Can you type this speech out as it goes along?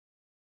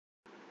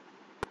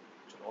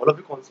All of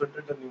you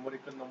concentrate the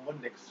numerical number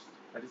next.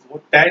 That is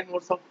what tan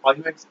inverse of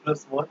 5x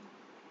plus 1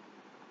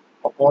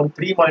 upon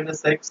 3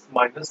 minus x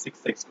minus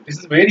 6x. This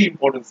is very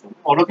important. So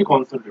all of you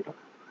concentrate. So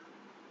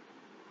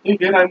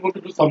here I am going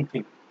to do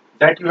something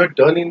that you had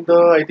done in the,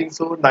 I think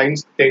so,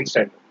 9th, 10th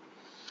standard.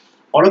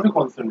 All of you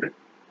concentrate.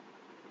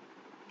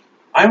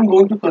 I am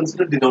going to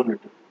consider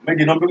denominator. मैं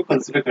denominator को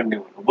consider करने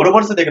वाला हूँ.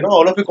 बराबर से देखना.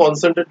 All of you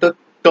concentrate the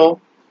term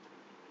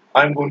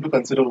I am going to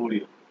consider over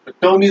here. The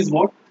term is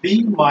what?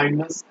 3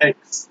 minus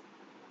x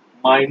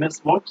minus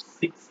what?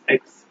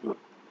 6x square.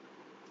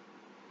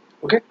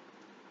 Okay.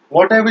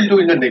 What I will do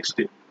in the next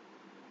step?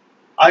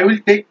 I will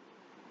take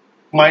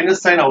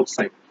minus sign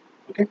outside.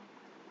 Okay.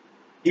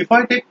 If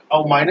I take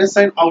a minus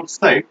sign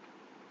outside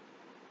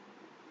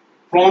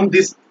from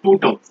these two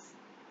terms,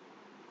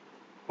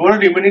 what are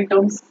remaining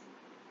terms?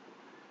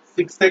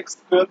 6x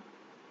square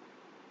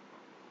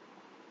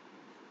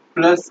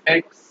plus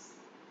x.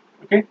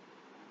 Okay.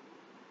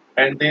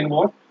 And then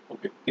what?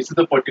 Okay. This is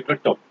the particular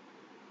term.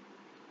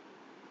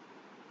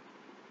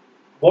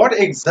 What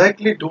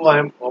exactly I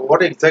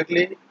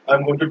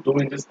am going to do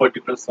in this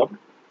particular sum?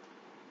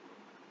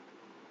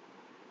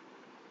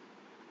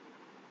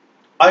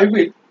 I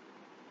will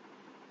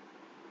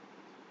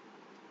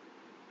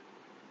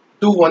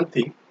do one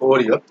thing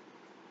over here.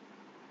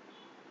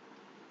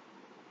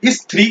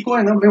 इस 3 को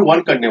है ना मैं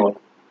 1 करने वाला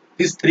हूँ.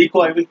 इस 3 को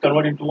I will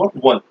convert into what?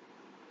 1.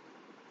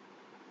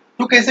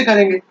 तो कैसे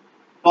करेंगे?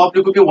 तो आप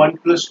लिखोगे 1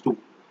 plus 2.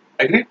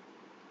 Agree?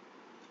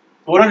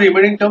 What are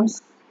remaining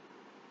terms?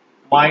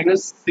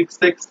 Minus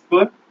 6x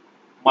square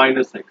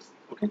minus x.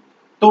 Okay?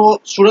 तो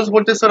स्टूडेंट्स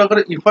बोलते हैं सर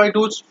अगर if I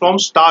do from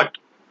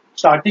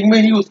starting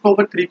में ही उसको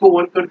अगर 3 को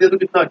 1 कर दिया तो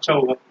कितना अच्छा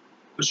होगा.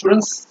 तो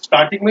स्टूडेंट्स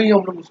स्टार्टिंग में ही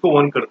हम लोग उसको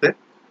 1 करते हैं.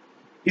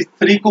 इस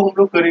 3 को हम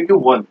लोग करेंगे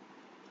 1.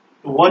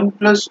 तो 1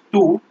 plus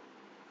 2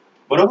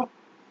 बराबर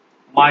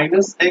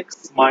minus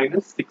x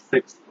minus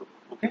 6x.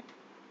 Okay.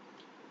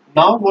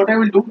 Now what I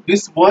will do,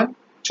 this 1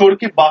 छोड़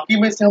के बाकी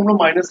में से हम लोग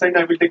minus sign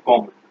I will take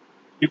common.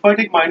 If I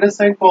take minus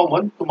sign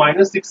common, तो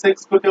minus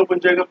 6x को क्या बन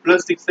जाएगा?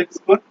 Plus 6x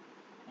square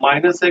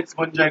minus x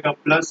बन जाएगा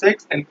plus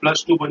x and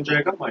plus 2 बन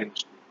जाएगा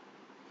minus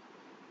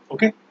 2.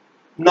 Okay.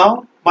 Now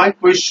my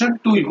question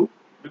to you,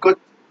 because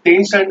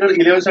 10th standard,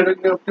 11th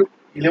standard में आपने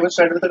 11th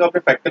standard तक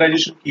आपने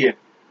factorization किया है.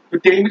 So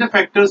tell me the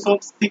factors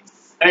of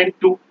 6 and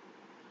 2,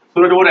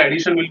 so that our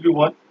addition will be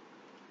 1.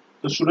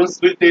 So students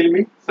will tell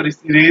me, sir,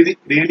 it's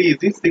really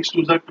easy. 6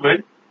 2s are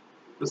 12.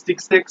 So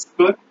 6x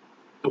square,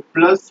 so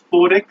plus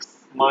 4x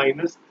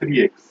minus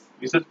 3x.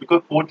 This is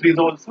because 4 3s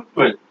are also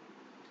 12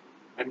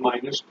 and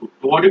minus 2.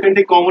 So what you can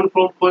take common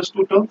from first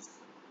two terms?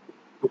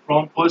 So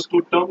from first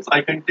two terms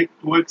I can take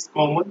 2x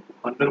common.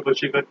 अंदर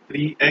बचेगा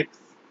 3x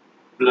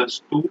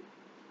plus 2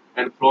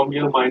 and from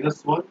here minus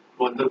 1.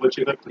 तो अंदर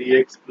बचेगा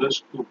 3x plus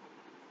 2.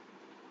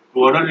 So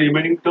what are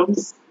remaining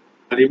terms?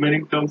 The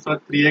remaining terms are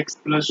 3x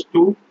plus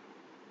 2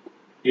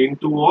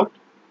 into what?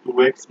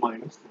 2x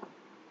minus 1.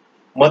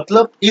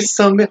 मतलब इस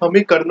सम में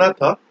हमें करना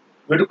था,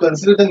 we have to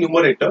consider the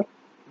numerator.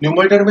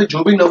 Numerator में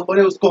जो भी नंबर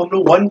है उसको हम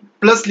लोग 1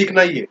 प्लस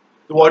लिखना ही है.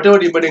 So whatever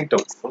remaining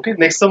terms. Okay,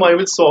 next sum I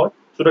will solve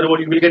so that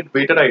you will get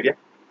better idea.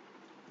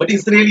 But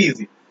it's really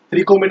easy.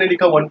 3 को मैंने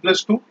लिखा 1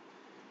 plus 2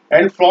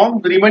 and from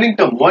the remaining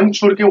term 1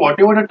 छोड़ के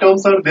whatever the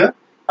terms are there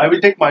I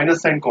will take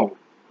minus sign common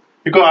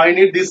because I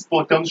need this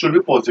term should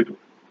be positive.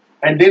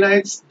 And then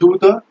I do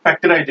the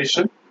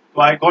factorization.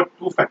 So I got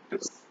two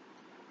factors.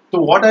 So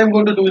what I am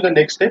going to do in the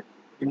next step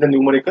in the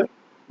numerical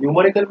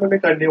में मैं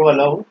करने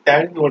वाला हूँ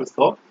tan inverse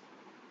of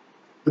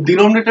the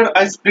denominator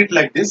I split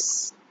like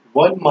this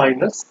 1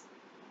 minus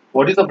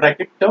what is the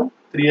bracket term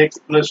 3x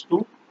plus 2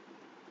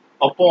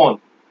 upon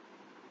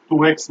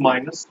 2x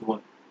minus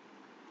 1.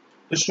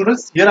 So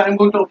students here I am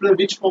going to apply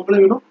which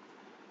formula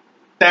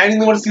tan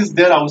inverse is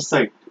there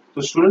outside.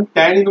 So student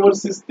tan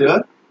inverse is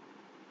there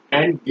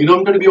and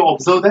denominator we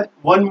observe that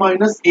 1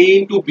 minus a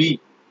into b.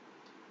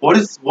 What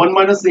is 1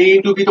 minus a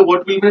into b? So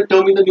what will be the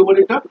term in the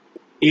numerator?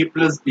 A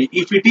plus b.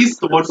 If it is,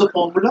 so what's the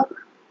formula?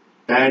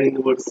 Tan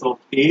inverse of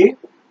a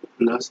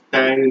plus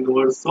tan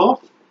inverse of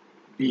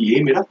b.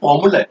 ये मेरा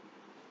formula है.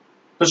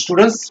 So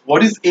students,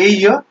 what is a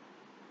here?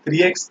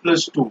 3x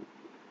plus 2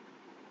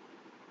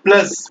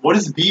 plus what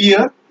is b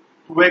here?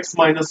 2x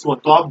minus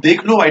 1. तो आप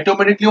देख लो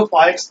automatically वो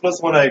 5x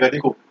plus 1 आएगा.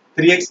 देखो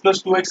 3x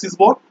plus 2x is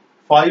what?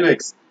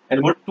 5x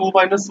and what 2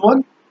 minus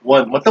 1?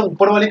 1. मतलब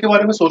ऊपर वाले के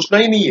बारे में सोचना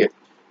ही नहीं है.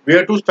 We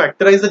have to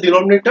factorize the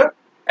denominator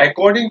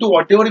according to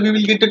whatever we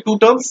will get the two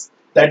terms.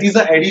 That is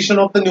the addition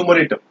of the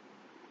numerator.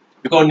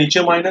 Because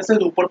नीचे minus है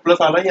तो ऊपर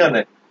plus आना ही आना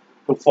है.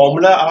 So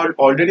formula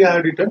already I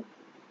have written.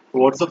 So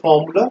what's the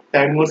formula?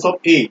 Tan inverse of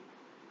a.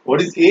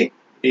 What is a?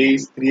 A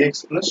is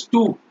 3x plus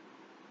 2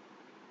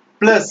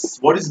 plus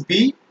what is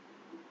b?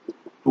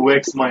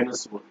 2x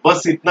minus 1.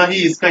 बस इतना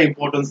ही इसका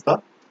importance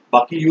था.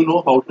 बाकी you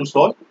know how to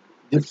solve.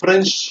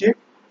 Differentiate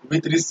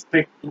with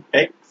respect to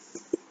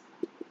x.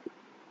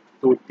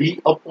 So d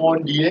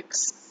upon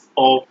dx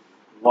of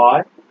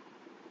y,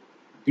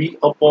 d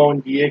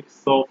upon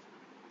dx of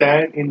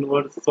tan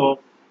inverse of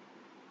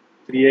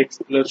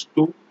 3x plus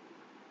 2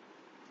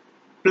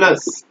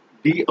 plus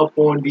d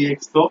upon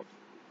dx of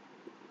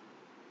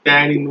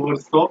tan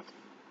inverse of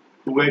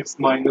 2x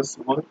minus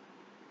 1.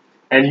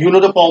 And you know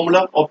the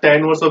formula of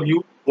tan inverse of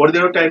u. What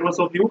is the tan inverse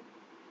of u?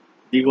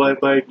 Dy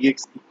by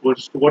dx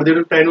equals to, what is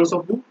the tan inverse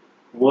of u?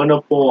 1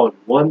 upon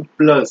 1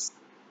 plus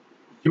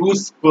u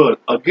square,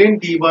 again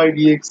dy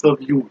dx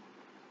of u.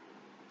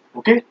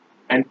 Okay?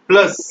 And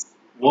plus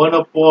 1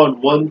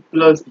 upon 1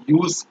 plus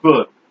u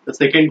square, the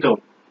second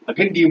term.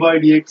 Again dy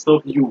dx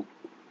of u.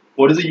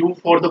 What is the u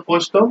for the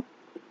first term?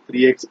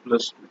 3x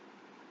plus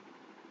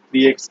 2.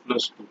 3x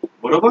plus 2.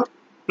 Whatever.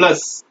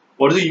 Plus,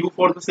 what is the u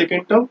for the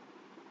second term?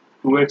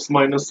 2x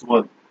minus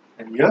 1.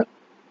 And here,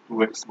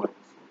 2x minus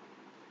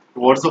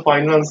 1. What's the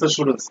final answer,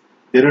 students?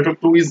 Derivative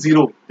of 2 is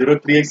 0.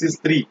 Derivative of 3x is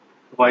 3.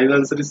 The final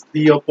answer is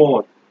 3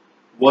 upon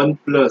 1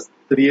 plus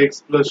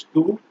 3x plus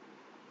 2,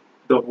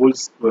 the whole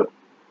square.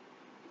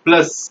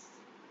 Plus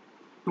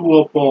 2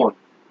 upon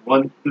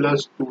 1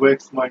 plus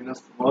 2x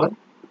minus 1,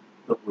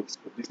 the whole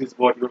square. This is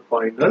what your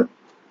final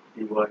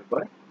dy by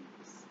dx.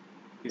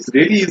 It's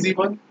really easy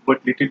one,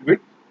 but little bit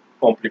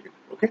complicated.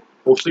 Okay.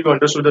 Hopefully you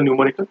understood the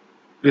numerical.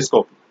 Please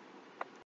copy.